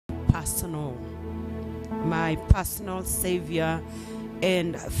personal savior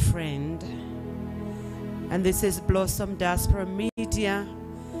and friend. And this is Blossom Diaspora Media,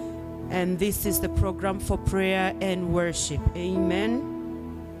 and this is the program for prayer and worship. Amen.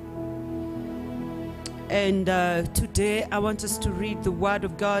 And today I want us to read the word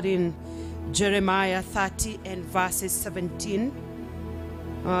of God in Jeremiah 30 and verses 17.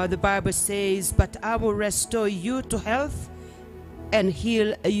 The Bible says, "But I will restore you to health and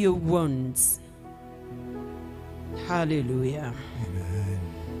heal your wounds." Hallelujah. Amen.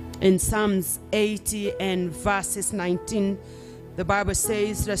 In Psalms 80 and verses 19, the Bible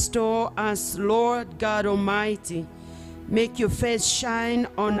says, "Restore us, Lord God Almighty. Make your face shine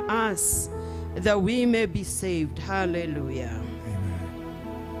on us, that we may be saved." Hallelujah. Amen.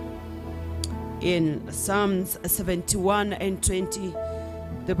 In Psalms 71 and 20,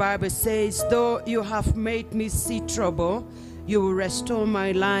 the Bible says, "Though you have made me see trouble, you will restore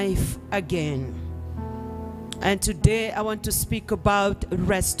my life again." And today I want to speak about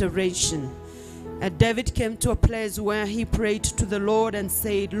restoration. David came to a place where he prayed to the Lord and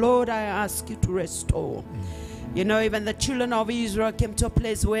said, "Lord, I ask you to restore." You know, even the children of Israel came to a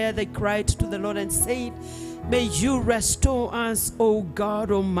place where they cried to the Lord and said, "May you restore us, O God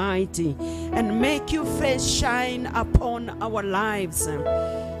Almighty, and make your face shine upon our lives."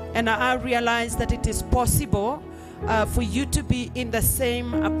 And I realized that it is possible for you to be in the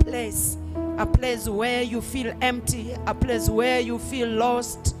same place, a place where you feel empty, a place where you feel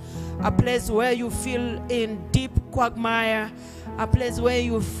lost, a place where you feel in deep quagmire, a place where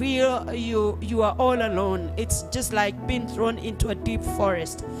you feel you are all alone. It's just like being thrown into a deep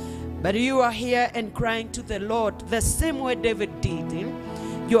forest. But you are here and crying to the Lord the same way David did.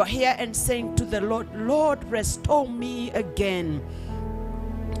 You are here and saying to the Lord, "Lord, restore me again."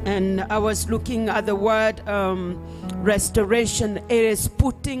 And I was looking at the word restoration. It is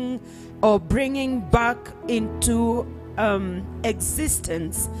putting or bringing back into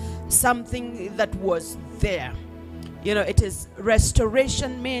existence something that was there. You know, it is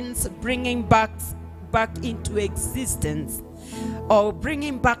restoration means bringing back into existence, or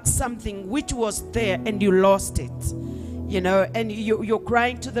bringing back something which was there and you lost it. You know, and you're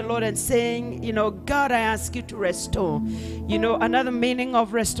crying to the Lord and saying, you know, "God, I ask you to restore." You know, another meaning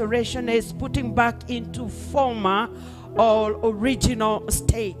of restoration is putting back into former or original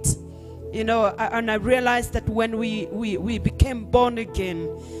state. You know, and I realized that when we became born again,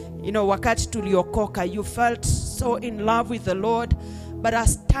 you know, wakati tuliokoka, you felt so in love with the Lord. But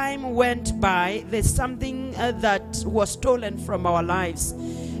as time went by, there's something that was stolen from our lives.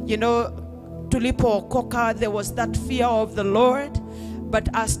 You know, tulipookoka, there was that fear of the Lord. But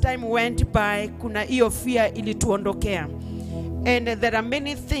as time went by, kuna iyo fear ilituondokea. And there are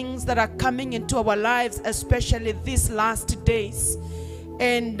many things that are coming into our lives, especially these last days.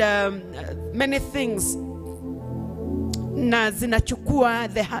 And many things na zinachukua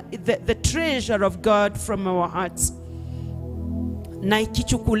the treasure of God from our hearts. Na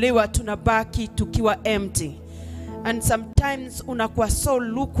ikichukuliwa tunabaki tukiwa empty. And sometimes unakuwa so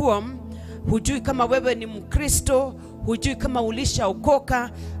lukewarm, hujui kama wewe ni Mkristo, hujui kama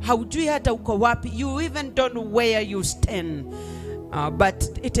ulishaokoka, haujui hata uko wapi. You even don't know where you stand.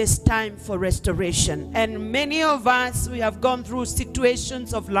 But it is time for restoration. And many of us, we have gone through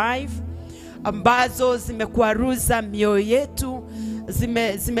situations of life ambazo zimekwaruza mioyo yetu,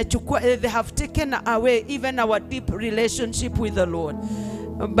 zimechukua, they have taken away even our deep relationship with the Lord.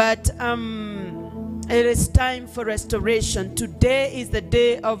 But it is time for restoration. Today is the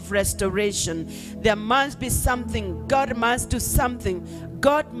day of restoration. There must be something. God must do something.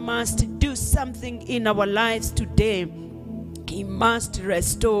 God must do something in our lives today. He must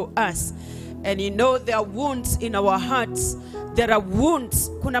restore us. And you know, there are wounds in our hearts. There are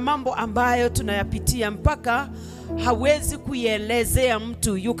wounds. Kuna mambo ambayo tunayapitia mpaka hawezi kuielezea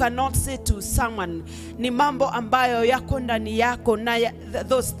mtu. You cannot say to someone. Ni mambo ambayo yako ndani yako, na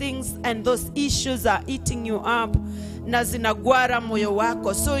those things and those issues are eating you up, na zinagwara moyo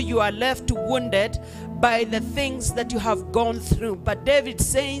wako. So you are left wounded by the things that you have gone through. But David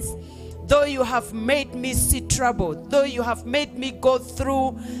says, "Though you have made me see trouble, though you have made me go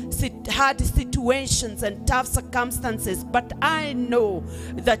through hard situations and tough circumstances, but I know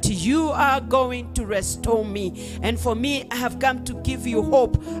that you are going to restore me." And for me, I have come to give you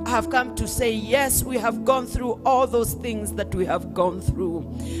hope. I have come to say, yes, we have gone through all those things that we have gone through,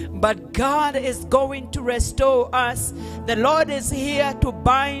 but God is going to restore us. The Lord is here to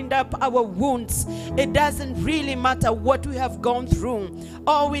bind up our wounds. It doesn't really matter what we have gone through.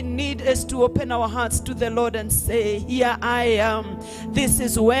 All we need is just to open our hearts to the Lord and say, here I am. This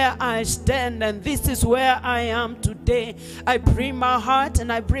is where I stand, and this is where I am today. I bring my heart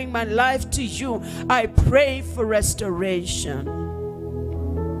and I bring my life to you. I pray for restoration.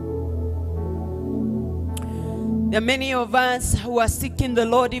 There are many of us who are seeking the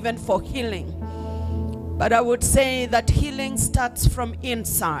Lord even for healing. But I would say that healing starts from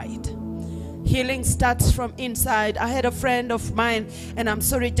inside. Healing starts from inside. I had a friend of mine, and I'm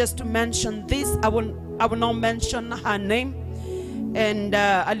sorry just to mention this. I will not mention her name. And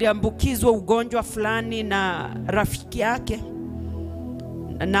aliambukizwa ugonjwa fulani na rafiki yake.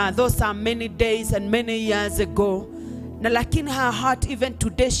 Na those are many days and many years ago. Na lakini her heart, even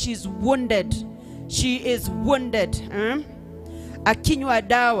today, she's wounded. She is wounded. Akinywa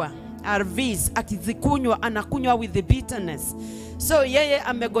dawa, RVs, akizikunywa, anakunywa with the bitterness. So yeye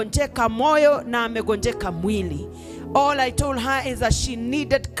amegonjeka moyo na amegonjeka mwili. All I told her is that she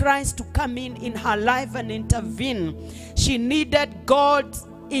needed Christ to come in her life and intervene. She needed God's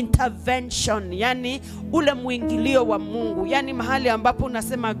intervention, yani ule mwingilio wa Mungu, yani mahali ambapo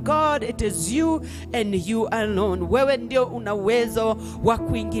unasema God, it is you and you alone. Wewe ndio una uwezo wa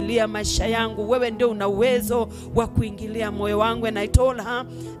kuingilia maisha yangu, wewe ndio una uwezo wa kuingilia moyo wangu. And I told her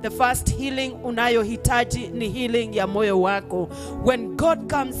the first healing unayohitaji ni healing ya moyo wako. When God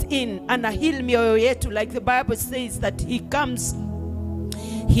comes in and heal mioyo yetu, like the Bible says that he comes,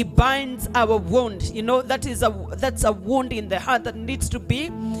 he binds our wound. You know, that's a wound in the heart that needs to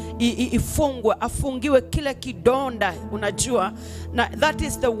be ifungwe, afungiwe kile kidonda, unajua. Now, that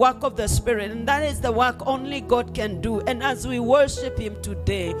is the work of the Spirit, and that is the work only God can do. And as we worship him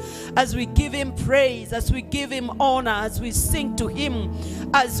today, as we give him praise, as we give him honor, as we sing to him,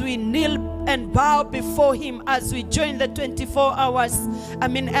 as we kneel and bow before him, as we join the 24 hours,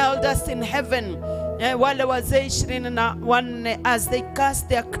 elders in heaven, wale wazee 24, as they cast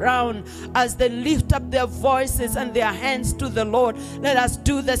their crown, as they lift up their voices and their hands to the Lord, let us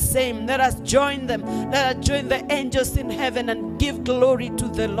do the same. Let us join them. Let us join the angels in heaven and give glory to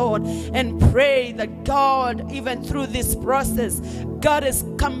the Lord and pray that God, even through this process, God is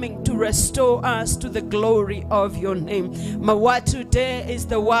coming to restore us to the glory of your name. My word today is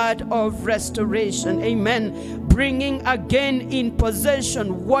the word of restoration. Amen. Bringing again in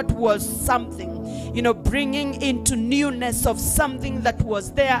possession what was something. You know, bringing into newness of something that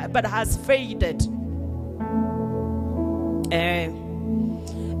was there but has faded.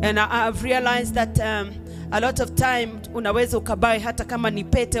 And I've realized that a lot of time unaweza ukabai hata kama ni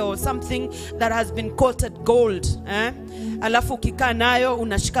pete or something that has been coated gold. Alafu ukikaa nayo,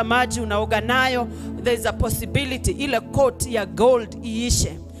 unashika maji, unaoga nayo, there's a possibility ile coat ya gold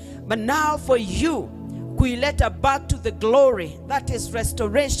iishe. But now for you, kuileta back to the glory, that is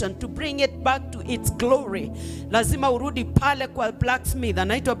restoration, to bring it back to its glory, lazima urudi pale kwa blacksmith,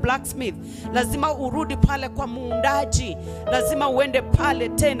 anaitwa blacksmith. Lazima urudi pale kwa muundaji, lazima uende pale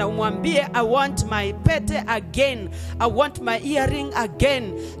tena umwambie, I want my pete again, I want my earring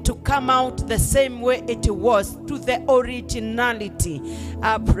again to come out the same way it was, to the originality.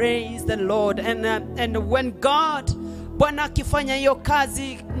 Praise the Lord. And when God, Bwana akifanya hiyo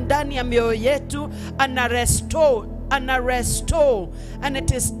kazi ndani ya mioyo yetu, ana restore. And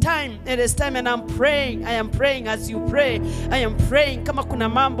it is time, and I am praying as you pray. I am praying kama kuna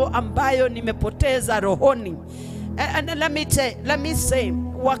mambo ambayo nimepoteza rohoni. And let me say,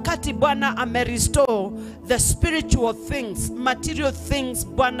 wakati Bwana amerestore the spiritual things, material things,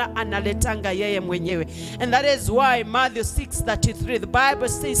 Bwana analetanga yeye mwenyewe. And that is why Matthew 6:33, the Bible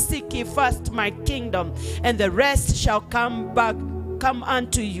says, seek ye first my kingdom, and the rest shall come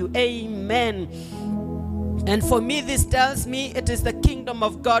unto you. Amen. And for me, this tells me it is the kingdom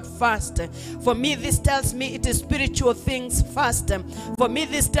of God first. For me, this tells me it is spiritual things first. For me,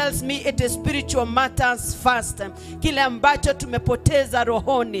 this tells me it is spiritual matters first. Kile ambacho tumepoteza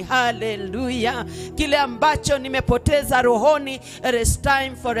rohoni, hallelujah. Kile ambacho nimepoteza rohoni, it is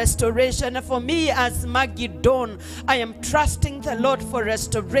time for restoration. And for me, as Maggie Dawn, I am trusting the Lord for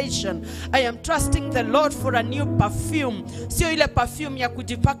restoration. I am trusting the Lord for a new perfume. Sio ile perfume ya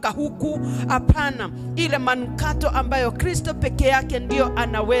kujipaka huku, hapana. Ile manukato ambayo Kristo peke yake ndio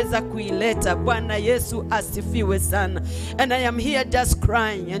anaweza kuileta. Bwana Yesu asifiwe sana. And I am here just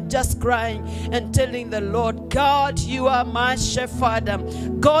crying and telling the Lord, God, you are my shepherd.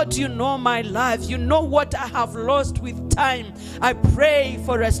 God, you know my life. You know what I have lost with time. I pray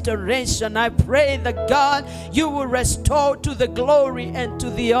for restoration. I pray that God, you will restore to the glory and to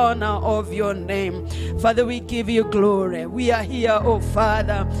the honor of your name. Father, we give you glory. We are here, oh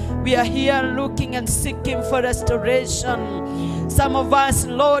Father. We are here looking and seeking for restoration. Some of us,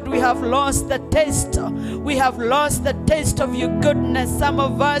 Lord, we have lost the taste. we have lost the taste of your goodness. Some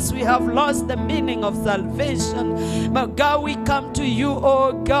of us, we have lost the meaning of salvation. But God, we come to you,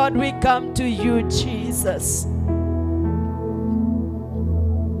 oh God, we come to you, Jesus.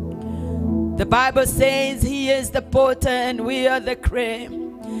 The Bible says he is the potter and we are the clay.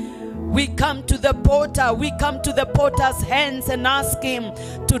 We come to the potter, we come to the potter's hands and ask him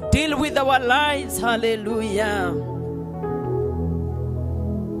to deal with our lives. Hallelujah.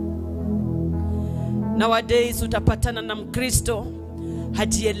 Nowadays utapatana na Mkristo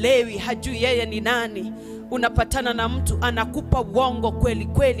hajielewi, hajui yeye ni nani. Unapatana na mtu anakupa uongo kweli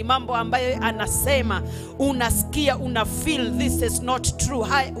kweli, mambo ambayo anasema unasikia, una feel this is not true.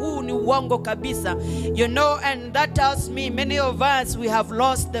 Huu ni uongo kabisa. You know, and that tells me many of us, we have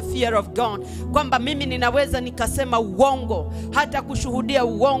lost the fear of God. Kwamba mimi ninaweza nikasema uongo, hata kushuhudia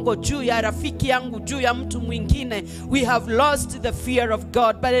uongo juu ya rafiki yangu, juu ya mtu mwingine. We have lost the fear of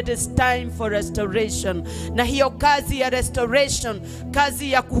God, but it is time for restoration. Na hiyo kazi ya restoration,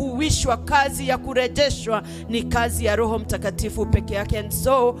 kazi ya kuhuishwa, kazi ya kurejeshwa, ni kazi ya Roho Mtakatifu peke yake. And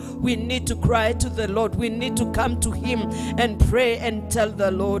so we need to cry to the Lord. We need to come to him and pray and tell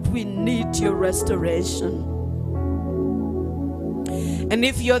the Lord, we need your restoration. And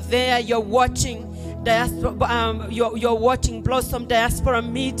if you're there, you're watching diaspora, you're watching Blossom Diaspora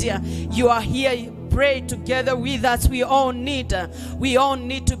Media, you are here, pray together with us. We all need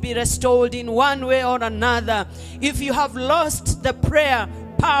to be restored in one way or another. If you have lost the prayer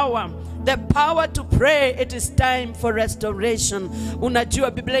power, the power to pray, it is time for restoration.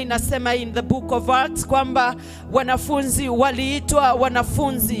 Unajua Biblia inasema in the book of Acts kwamba wanafunzi waliitwa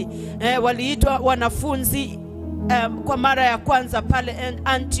wanafunzi kwa mara ya kwanza pale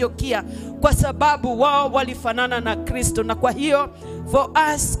Antiokia kwa sababu wao walifanana na Kristo. Na kwa hiyo for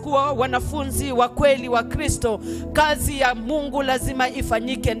us kuwa wanafunzi wa kweli wa Kristo, kazi ya Mungu lazima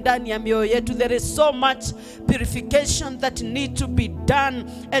ifanyike ndani ya mioyo yetu. There is so much purification that need to be done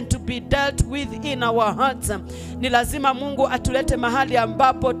and to be dealt with in our hearts. Ni lazima Mungu atulete mahali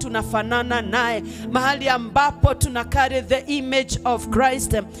ambapo tunafanana naye, mahali ambapo tuna carry the image of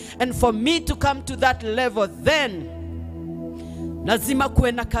Christ. And for me to come to that level, then lazima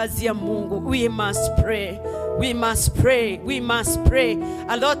kuwe na kazi ya Mungu. We must pray. We must pray. We must pray.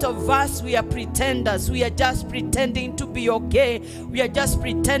 A lot of us, we are pretenders. We are just pretending to be okay. We are just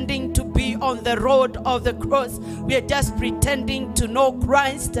pretending to be on the road of the cross. We are just pretending to know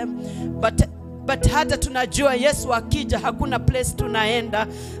Christ. But hata tunajua Yesu akija hakuna place tunaenda.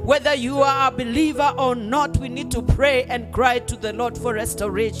 Whether you are a believer or not, we need to pray and cry to the Lord for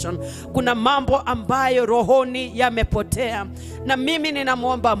restoration. Kuna mambo ambayo rohoni yamepotea. Na mimi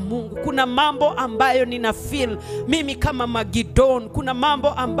ninamuomba Mungu. Kuna mambo ambayo nina feel mimi kama Maggie. Kuna mambo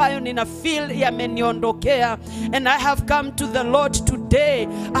ambayo nina feel yameniondokea. And I have come to the Lord today.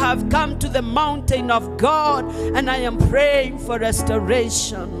 I have come to the mountain of God and I am praying for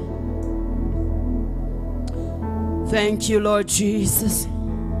restoration. Thank you, Lord Jesus.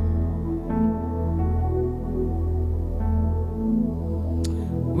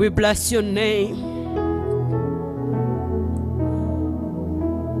 We bless your name.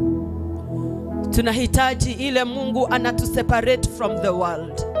 Tunahitaji ile Mungu anatuseparate from the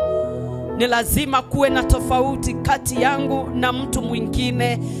world. Ni lazima kuwe na tofauti kati yangu na mtu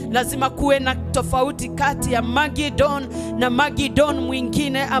mwingine. Lazima kuwe na tofauti kati ya Maggie na Maggie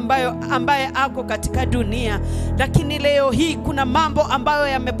mwingine ambaye ako katika dunia. Lakini leo hii kuna mambo ambayo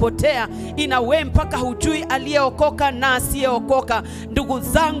yamepotea. Inawe mpaka hujui aliyeokoka na asiyeokoka. Ndugu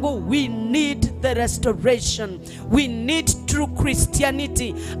zangu, we need the restoration. We need true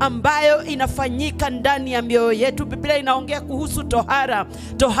Christianity ambayo inafanyika ndani ya mioyo yetu. Biblia inaongea kuhusu tohara.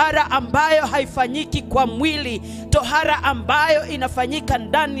 Tohara ambayo haifanyiki kwa mwili. Tohara ambayo inafanyika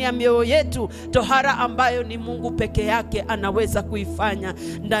ndani ya mioyo yetu. Tohara ambayo ni Mungu peke yake anaweza kuifanya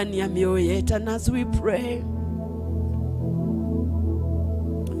ndani ya mioyo yetu. And as we pray,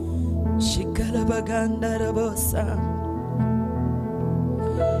 Shikarabaganda rabosa,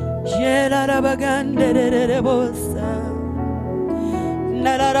 Yerarabaganda rebosa,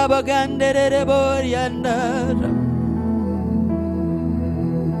 Nararabaganda reboriandara.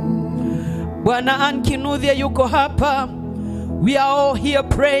 Bwana Ankinuthia yuko hapa. We are all here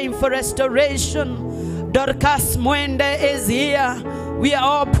praying for restoration. Dorcas Mwende is here. We are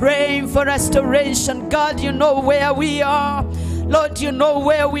all praying for restoration. God, you know where we are. Lord, you know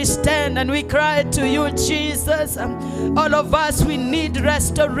where we stand, and we cry to you, Jesus. All of us, we need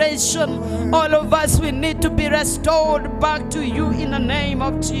restoration. All of us, we need to be restored back to you in the name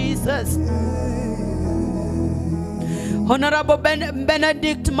of Jesus. Honorable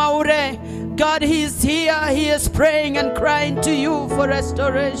Benedict Maure, God, he is here. He is praying and crying to you for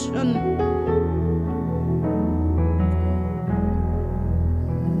restoration.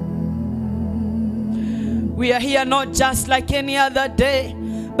 We are here not just like any other day,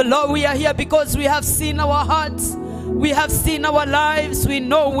 but Lord, we are here because we have seen our hearts. We have seen our lives. We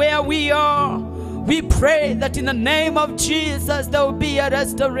know where we are. We pray that in the name of Jesus, there will be a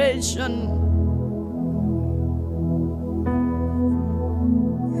restoration.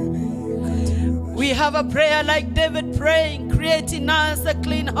 We have a prayer like David praying, create in us a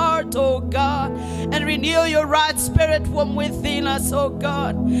clean heart, oh God, and renew your right spirit from within us, oh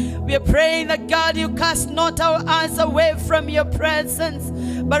God. We are praying that, God, you cast not our eyes away from your presence,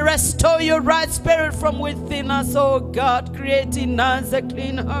 but restore your right spirit from within us, oh God, create in us a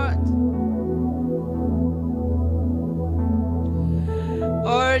clean heart.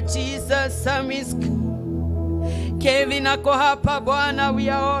 Oh Jesus, Samis Kevin ako hapa Bwana, we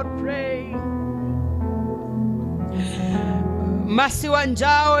are all praying. Mercy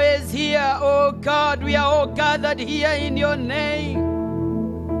Wanjao is here, oh God. We are all gathered here in your name.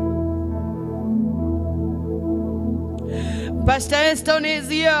 Pastor Eston is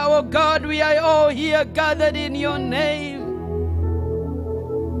here, oh God. We are all here gathered in your name.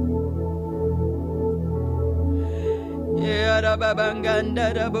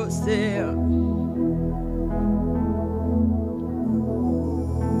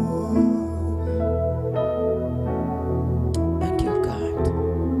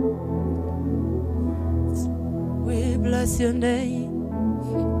 Bless your name.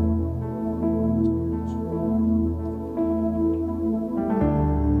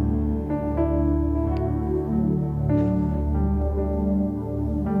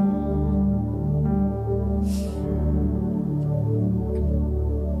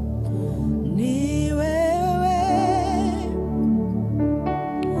 Ni wewe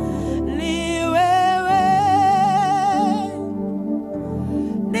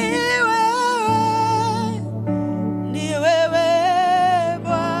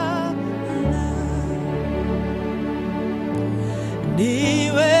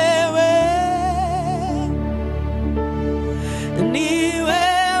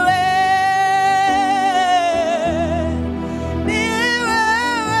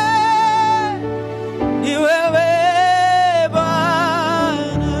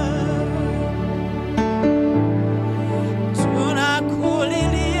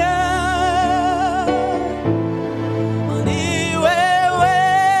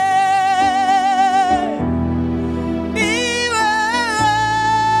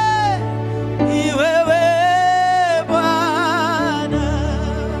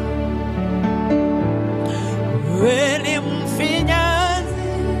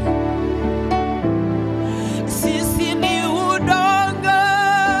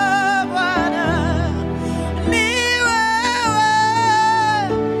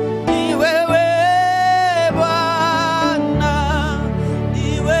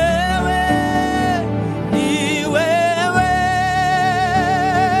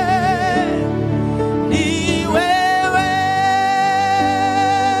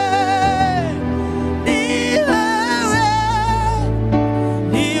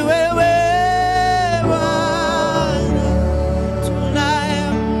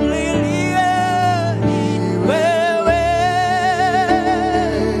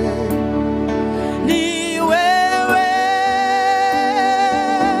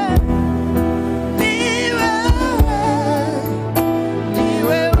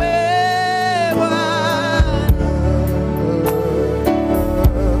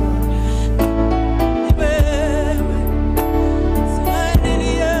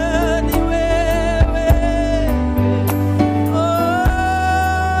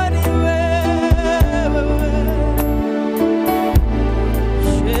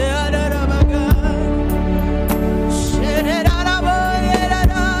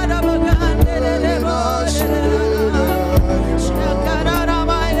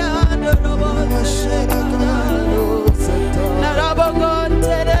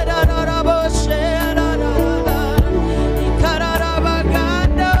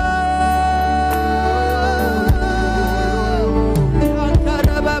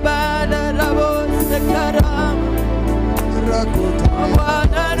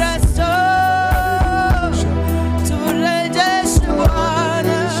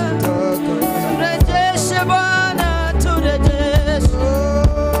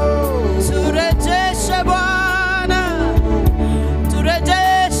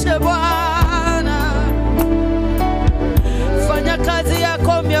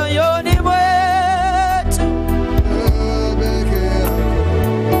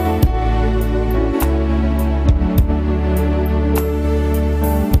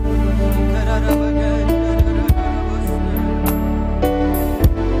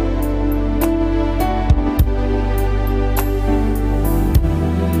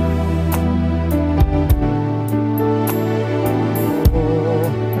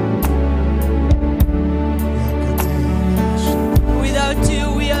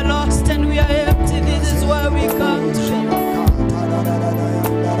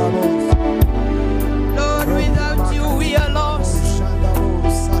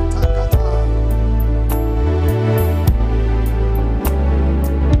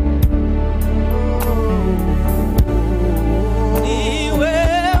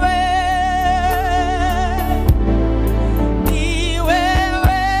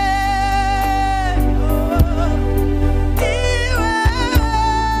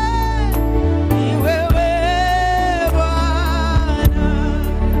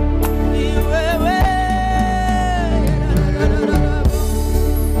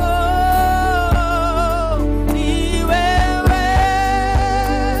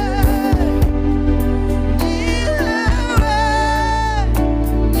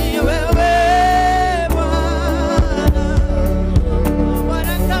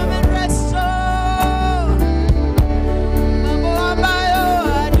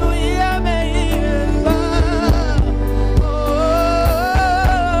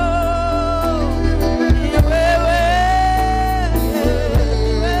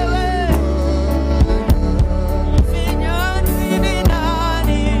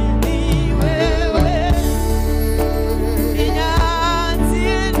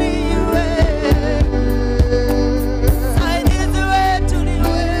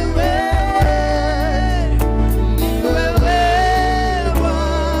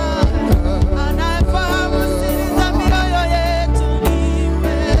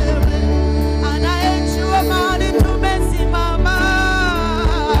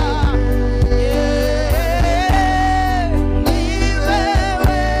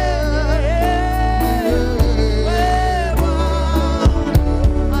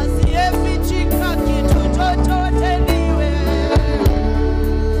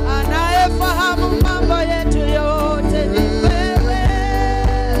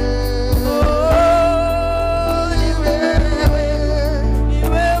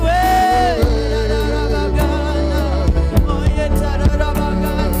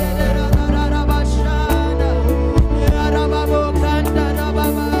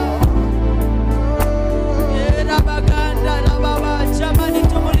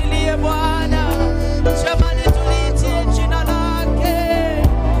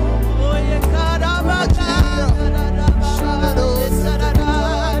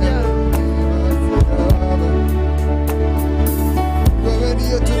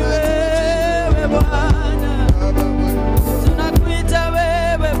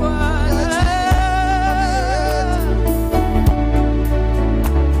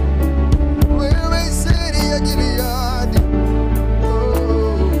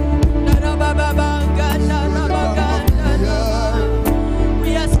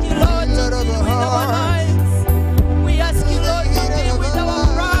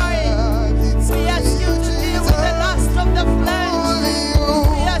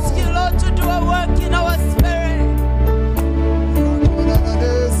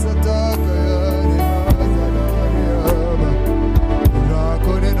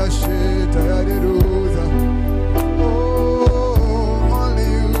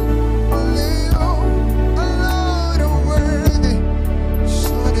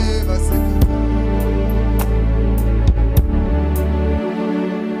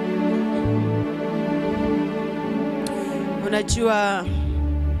Unajua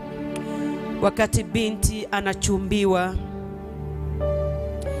wakati binti anachumbiwa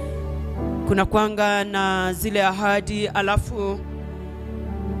kuna kwanga na zile ahadi, alafu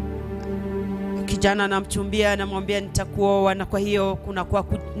kijana anamchumbia anamwambia nitakuoa, na kwa hiyo kuna kwa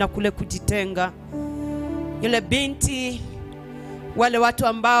na kule kujitenga. Yule binti, wale watu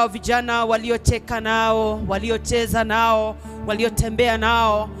ambao vijana waliocheka nao, waliocheza nao, waliotembea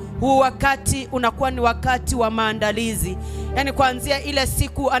nao, huu wakati unakuwa ni wakati wa maandalizi. Yani kuanzia ile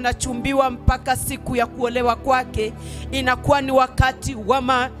siku anachumbiwa mpaka siku ya kuolewa kwake inakuwa ni wakati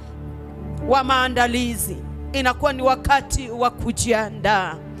wa maandalizi, inakuwa ni wakati wa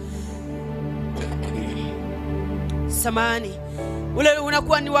kujiandaa. Samani, ule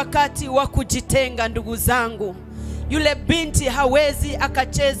unakuwa ni wakati wa kujitenga. Ndugu zangu, yule binti hawezi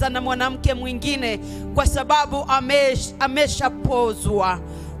akacheza na mwanamke mwingine kwa sababu ameshapozwa,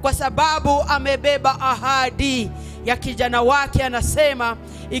 kwa sababu amebeba ahadi ya kijana wake. Anasema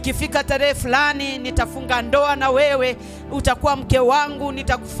ikifika tarehe fulani nitafunga ndoa na wewe, utakuwa mke wangu,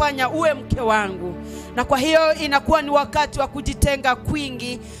 nitakufanya uwe mke wangu. Na kwa hiyo inakuwa ni wakati wa kujitenga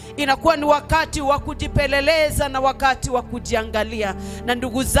kwingi, inakuwa ni wakati wa kujipeleleza na wakati wa kujiangalia. Na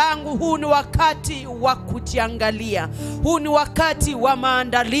ndugu zangu, huu ni wakati wa kujiangalia, huu ni wakati wa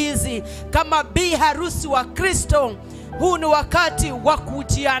maandalizi. Kama bi harusi wa Kristo, huu ni wakati wa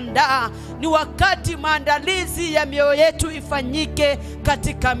kujiandaa, ni wakati maandalizi ya mioyo yetu ifanyike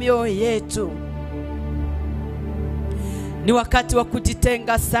katika mioyo yetu. Ni wakati wa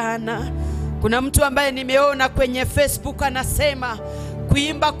kujitenga sana. Kuna mtu ambaye nimeona kwenye Facebook anasema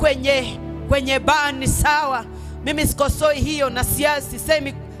kuimba kwenye bar ni sawa. Mimi sikosoi hiyo na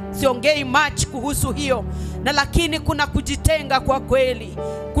siongei much kuhusu hiyo. Na lakini kuna kujitenga kwa kweli.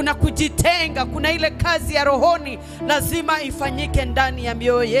 Kuna kujitenga, kuna ile kazi ya rohoni lazima ifanyike ndani ya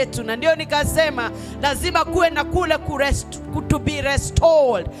mioyo yetu. Na ndio nikasema lazima kuwe na kule to be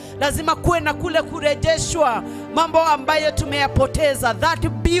restored. Lazima kuwe na kule kurejeshwa mambo ambayo tumeyapoteza. That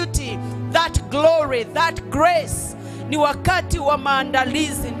beauty, that glory, that grace. Ni wakati wa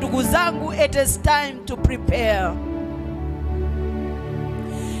maandalizi. Ndugu zangu, it is time to prepare.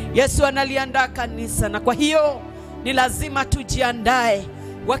 Yesu analiandaa kanisa, na kwa hiyo ni lazima tujiandae.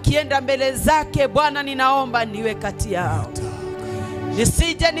 Wakienda mbele zake, Bwana ninaomba niwe kati yao,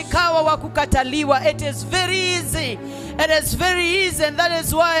 nisije nikawa wa kukataliwa. It is very easy. It is very easy, and that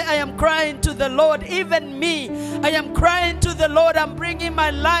is why I am crying to the Lord. Even me, I am crying to the Lord. I'm bringing my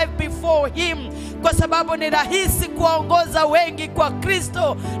life before him. Kwa sababu ni rahisi kuongoza wengi kwa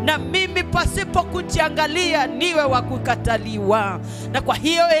Kristo, na mimi pasipo kujiangalia niwe wa kukataliwa. Na kwa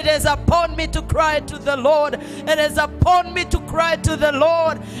hiyo it is upon me to cry to the Lord. It is upon me to cry to the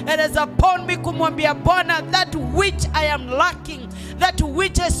Lord. It is upon me kumwambia Bwana, that which I am lacking, that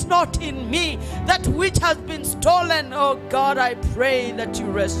which is not in me, that which has been stolen, oh God, I pray that you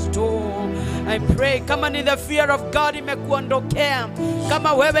restore. I pray kama ni the fear of God imekuondokea,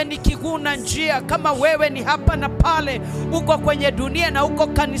 kama wewe ni kiguna njia, kama wewe ni hapa na pale, uko kwenye dunia na uko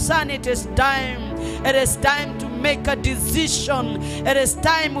kanisani, it is time. It is time to make a decision. It is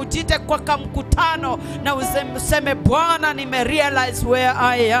time ujite kwa kamkutano na useme Bwana, nimerealize where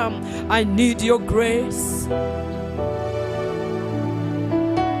I am. I need your grace.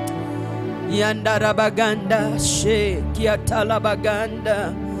 Yandarabaganda she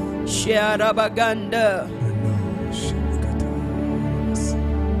kiatalabaganda she arabaganda.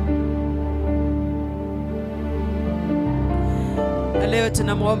 Leo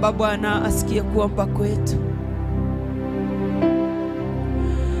tunamwomba Bwana asikie kuomba kwetu.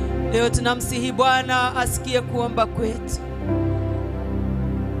 Leo tunamsihi Bwana asikie kuomba kwetu.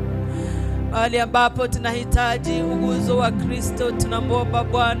 Hali ambapo tunahitaji uguzo wa Kristo, tunamwomba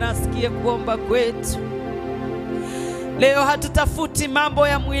Bwana asikie kuomba kwetu. Leo hatutafuti mambo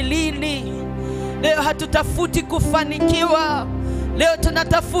ya mwilini. Leo hatutafuti kufanikiwa. Leo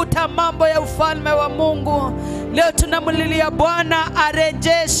tunatafuta mambo ya ufalme wa Mungu. Leo tunamlilia Bwana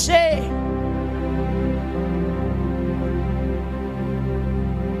arejeshe.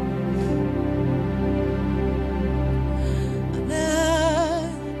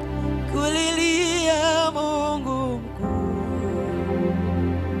 Kulilia Mungu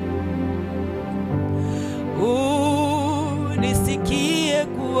mkuu, nisikie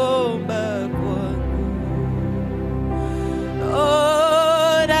kuomba kwangu.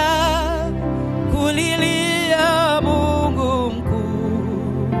 Ora kulilia Mungu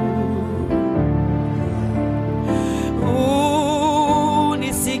mkuu,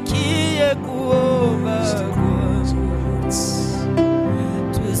 nisikie kuomba kwangu.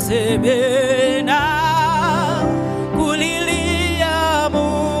 Tuseme kulilia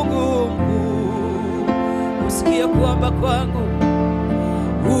Mungu mkuu, usikie kuomba kuomba kwangu,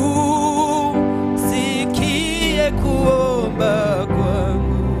 usikie kuomba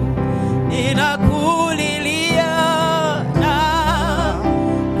kwangu. Ninakulilia na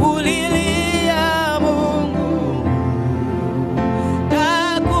kulilia Mungu,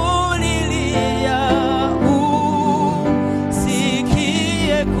 nakulilia,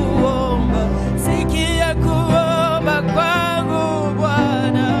 usikie kuomba, sikia kuomba kwangu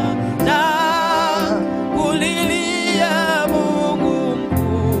Bwana, na kulilia Mungu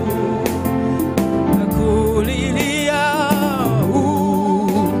mkuu, nakulilia,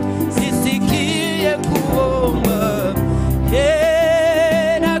 sisikie kuomba,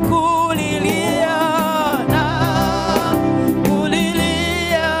 nakulilia, na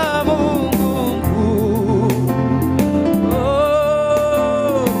kulilia Mungu mkuu.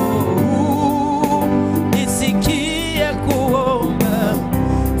 Nisikie kuomba,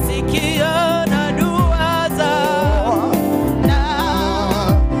 sikia na dua zangu, na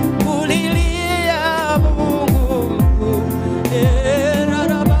kulilia Mungu mkuu.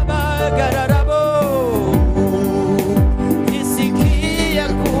 Nisikie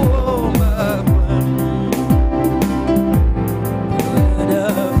kuomba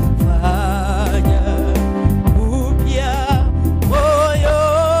fanya upya moyo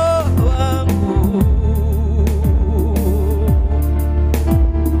wangu,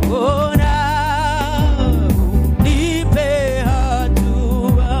 ona unipe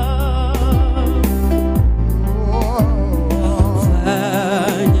hatua,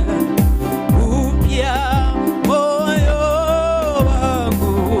 fanya upya moyo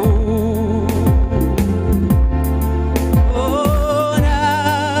wangu, ona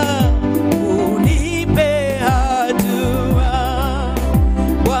unipe hatua,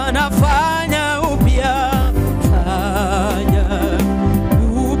 wanafanya upya, fanya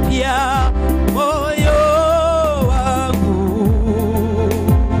upya moyo wangu,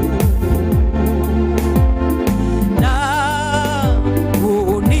 na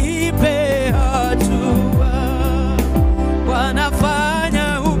unipe hatua, wanafanya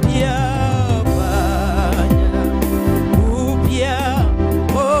upya, fanya upya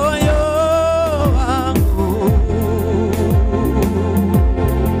moyo wangu.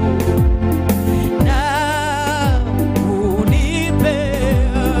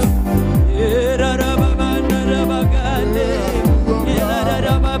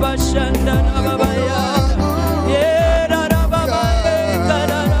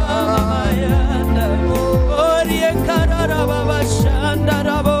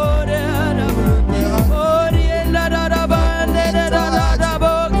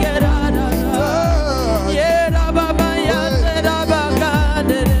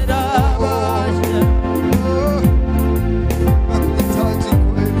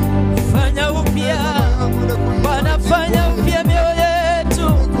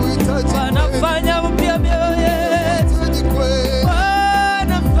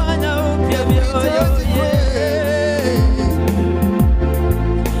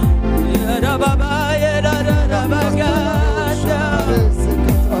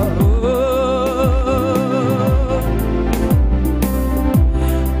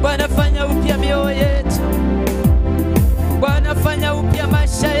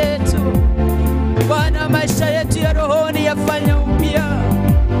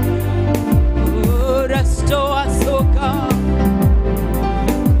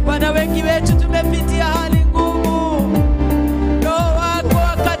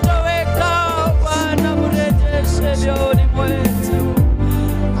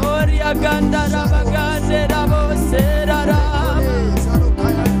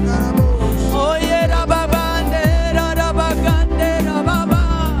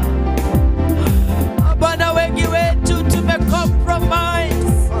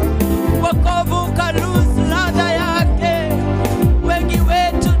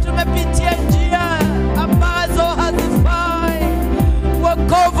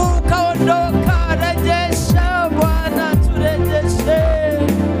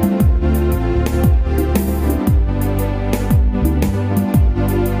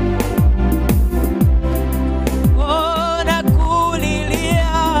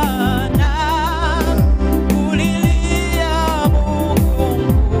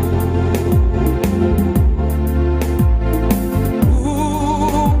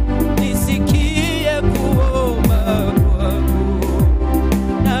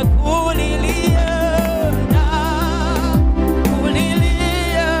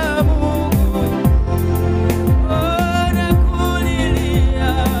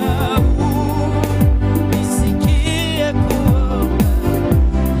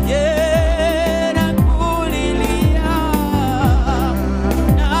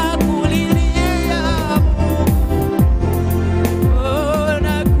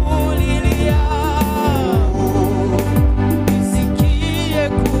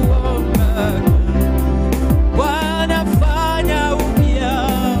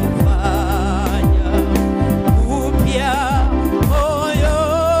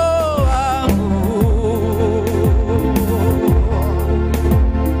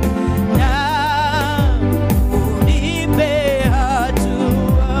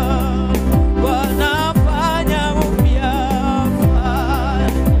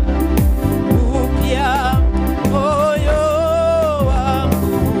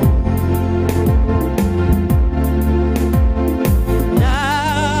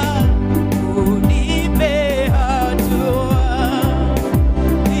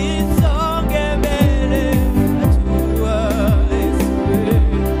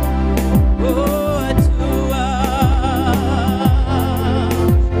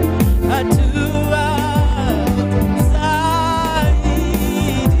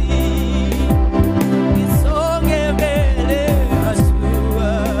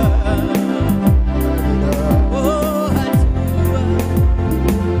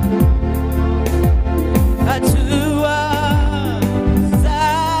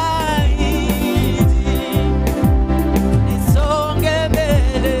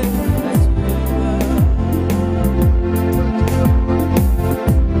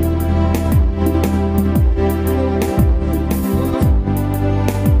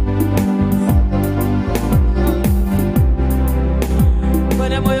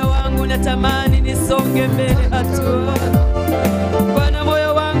 nisonge mbele hatua. Bwana,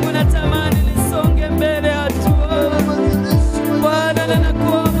 moyo wangu natamani nisonge mbele hatua. Bwana,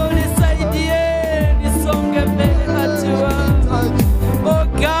 nakuomba unisaidie nisonge mbele hatua. Oh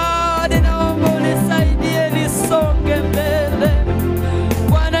God, naomba unisaidie nisonge mbele.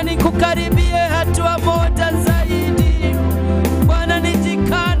 Bwana, nikukaribie hatua moja zaidi. Bwana,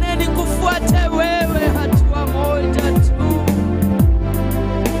 nijikane nikufuate wewe hatua moja tu.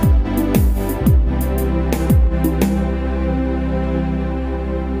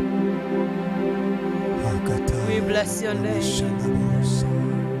 We bless your name.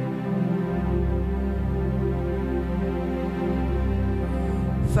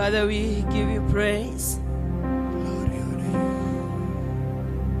 Father, we give you praise.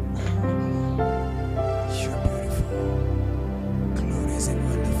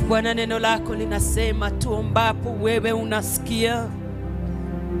 Bwana, neno lako linasema tuombapo wewe unasikia.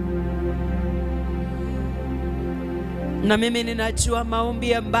 Na mimi ninajua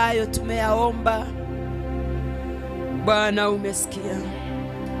maombi ambayo tumeyaomba Bwana umesikia.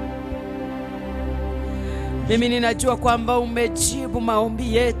 Mimi ninajua kwamba umejibu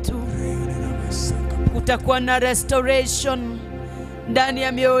maombi yetu. Utakuwa na restoration ndani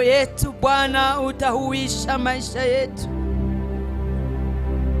ya mioyo yetu. Bwana, utahuisha maisha yetu.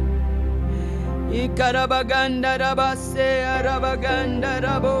 Ikarabaganda rabase arabaganda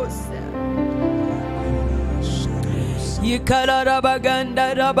rabose.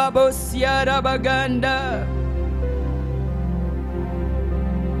 Ikarabaganda rababosi arabaganda.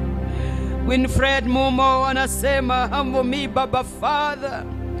 Winfred Mumo anasema, humble me, Baba Father.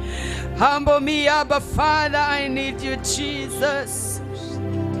 Humble me, Abba Father, I need you, Jesus.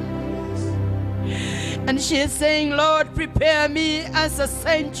 And she is saying, Lord, prepare me as a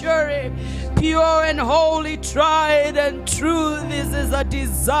sanctuary, pure and holy, tried and true. This is a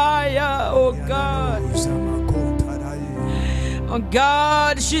desire, oh God. Oh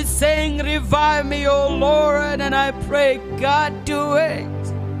God, she's saying, revive me, oh Lord. And I pray, God, do it.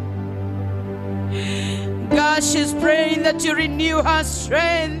 God, she's praying that you renew her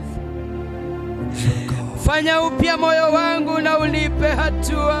strength. Fanya upya moyo wangu na unipe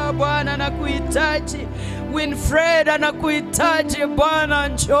hatua. Bwana, nakuhitaji. Winfred anakuhitaji. Bwana,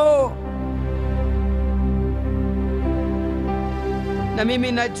 njoo. Na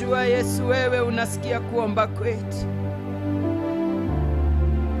mimi najua Yesu, wewe unasikia kuomba kwetu.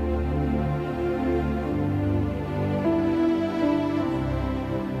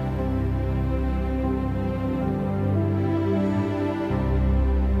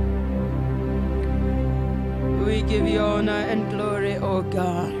 We give you honor and glory, oh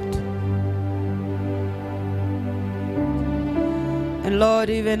God. And Lord,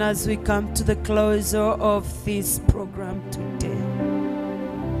 even as we come to the close of this program today,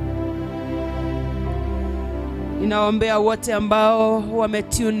 ninaombea wote ambao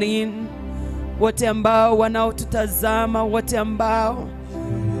wametune in, wote ambao wanaotutazama, wote ambao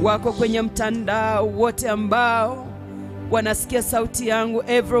wako kwenye mtandao, wote ambao wanasikia sauti yangu,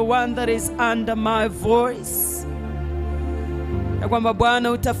 everyone that is under my voice. Na kwamba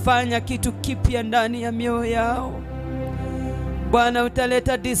Bwana utafanya kitu kipya ndani ya mioyo yao. Bwana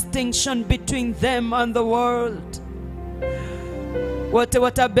utaleta distinction between them and the world. Wote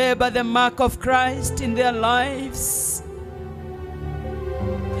watabeba the mark of Christ in their lives.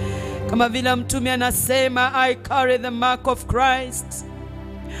 Kama vile mtume anasema, I carry the mark of Christ.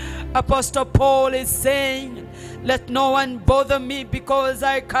 Apostle Paul is saying, let no one bother me because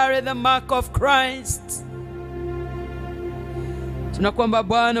I carry the mark of Christ. Tunakuomba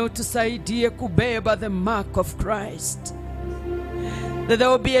Bwana utusaidie kubeba the mark of Christ. That there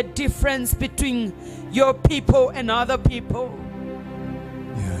will be a difference between your people and other people.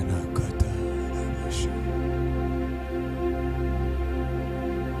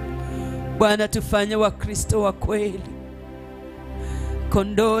 Bwana, tufanye wa Kristo wa kweli,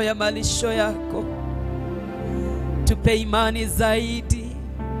 kondoo ya malisho yako. Tupe imani zaidi,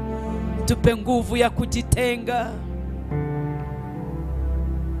 tupe nguvu ya kujitenga.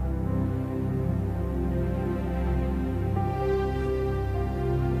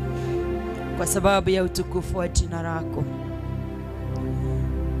 Kwa sababu ya utukufu wa jina lako.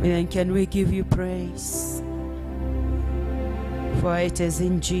 And can we give you praise? For it is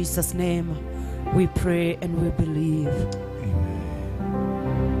in Jesus' name we pray and we believe.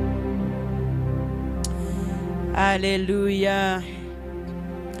 Hallelujah.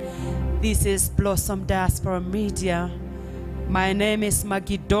 This is Blossom Diaspora Media. My name is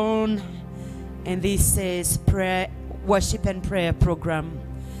Maggie, and this is prayer, worship and prayer program.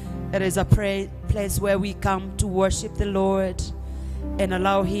 It is a place where we come to worship the Lord and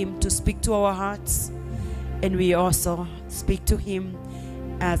allow Him to speak to our hearts, and we also speak to him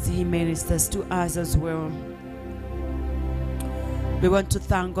as he ministers to us as well. We want to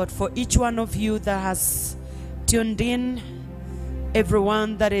thank God for each one of you that has tuned in,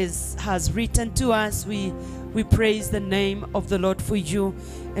 everyone that has written to us. We praise the name of the Lord for you,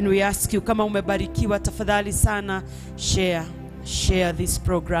 and we ask you, kama umebarikiwa, tafadhali sana share this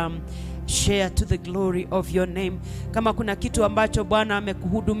program, share to the glory of your name. Kama kuna kitu ambacho Bwana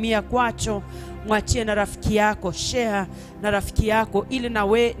amekuhudumia kwacho, mwachie na rafiki yako, share na rafiki yako, ili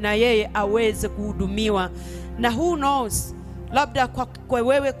na yeye aweze kuhudumiwa. Na who knows, labda kwa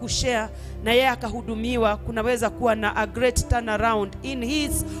wewe kushare na yeye akahudumiwa, kunaweza kuwa na a great turnaround in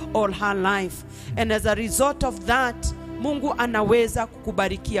his or her life, and as a result of that, Mungu anaweza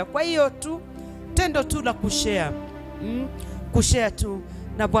kukubarikia. Kwa hiyo tu tendo tu la kushare, kushare tu,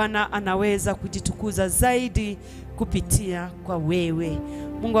 na Bwana anaweza kujitukuza zaidi kupitia kwa wewe.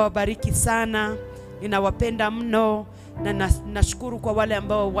 Mungu awabariki sana. Ninawapenda mno, na nashukuru kwa wale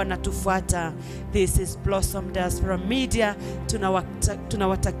ambao wanatufuata. This is Blossom Diaspora Media.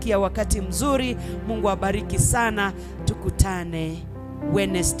 Tunawatakia wakati mzuri. Mungu awabariki sana. Tukutane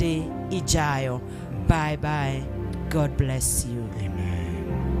Wednesday ijayo. Bye bye. God bless you. Amen.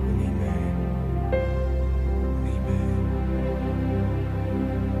 Amen.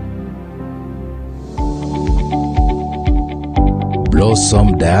 Amen.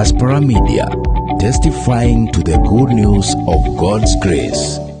 Blossom Diaspora Media, testifying to the good news of God's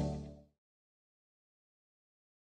grace.